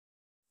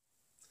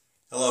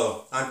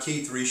Hello, I'm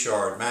Keith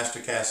Richard,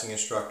 Master Casting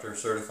Instructor,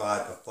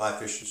 certified by Fly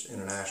Fishers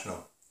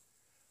International.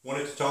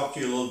 Wanted to talk to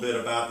you a little bit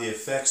about the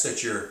effects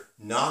that your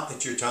knot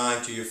that you're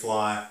tying to your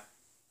fly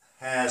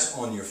has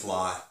on your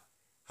fly,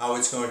 how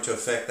it's going to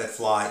affect that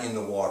fly in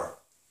the water.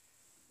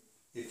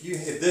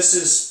 If this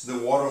is the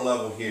water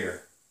level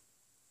here,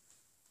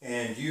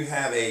 and you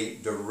have a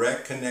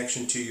direct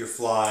connection to your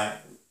fly,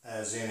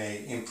 as in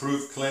a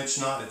improved clinch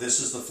knot, if this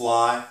is the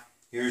fly,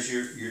 here's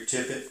your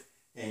tippet,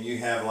 and you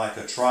have like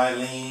a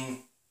trilene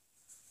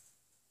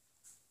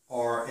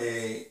or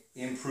a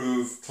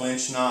improved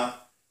clinch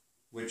knot,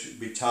 which would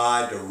be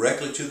tied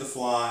directly to the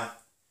fly,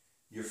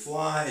 your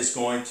fly is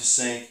going to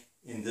sink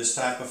in this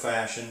type of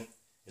fashion.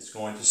 It's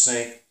going to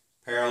sink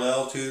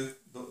parallel to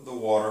the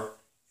water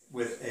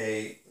with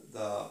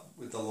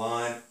the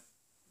line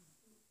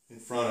in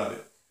front of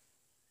it.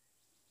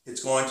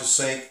 It's going to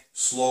sink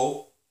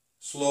slower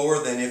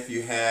than if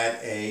you had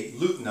a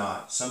loop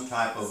knot, some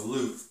type of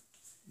loop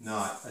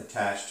knot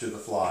attached to the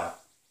fly.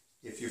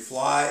 If your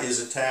fly is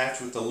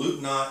attached with the loop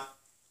knot,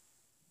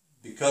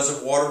 because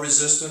of water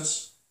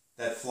resistance,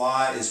 that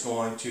fly is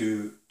going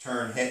to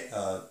turn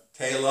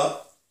tail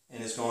up,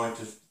 and it's going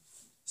to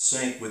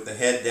sink with the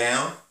head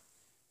down,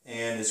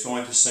 and it's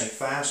going to sink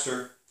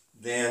faster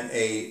than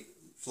a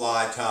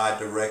fly tied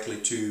directly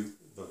to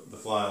the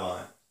fly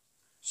line.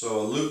 So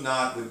a loop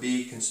knot would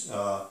be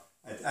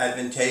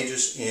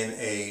advantageous in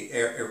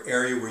an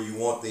area where you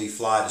want the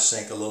fly to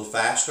sink a little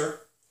faster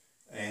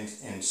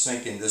and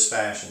sink in this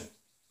fashion.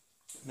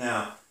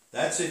 Now,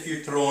 that's if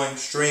you're throwing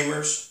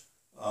streamers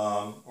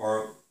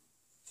or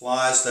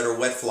flies that are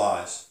wet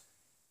flies.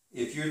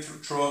 If you're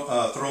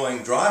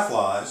throwing dry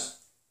flies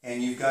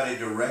and you've got a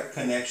direct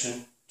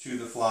connection to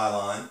the fly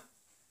line,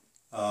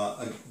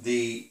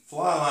 the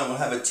fly line will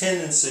have a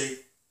tendency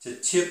to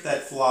tip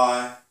that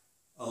fly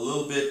a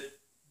little bit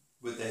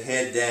with the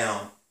head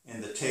down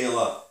and the tail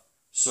up.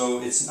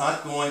 So it's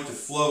not going to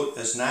float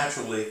as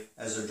naturally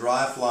as a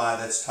dry fly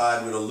that's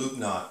tied with a loop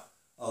knot.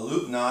 A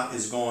loop knot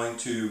is going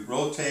to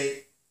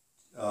rotate,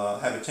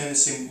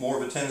 have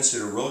more of a tendency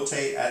to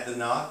rotate at the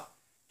knot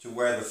to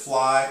where the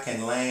fly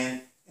can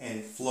land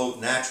and float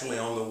naturally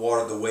on the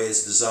water the way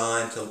it's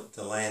designed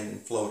to land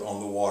and float on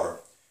the water.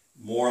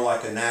 More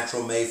like a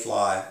natural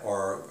mayfly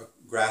or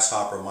a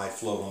grasshopper might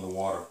float on the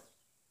water,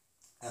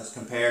 as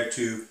compared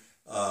to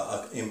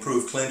an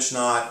improved clinch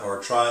knot or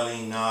a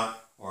trilene knot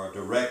or a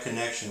direct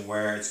connection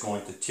where it's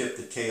going to tip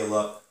the tail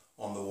up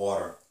on the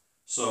water.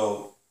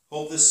 So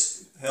hope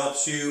this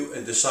helps you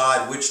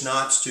decide which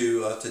knots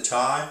to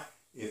tie.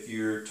 If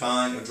you're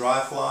tying a dry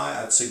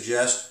fly, I'd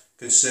suggest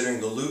considering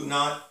the loop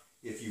knot.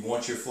 If you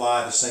want your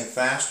fly to sink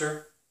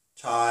faster,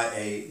 tie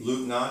a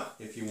loop knot.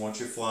 If you want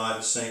your fly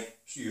to sink,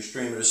 your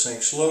streamer to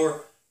sink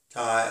slower,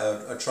 tie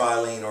a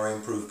trilene or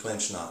improved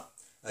clinch knot.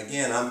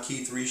 Again, I'm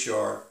Keith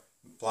Richard,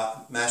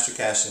 Master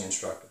Casting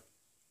Instructor.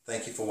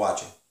 Thank you for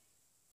watching.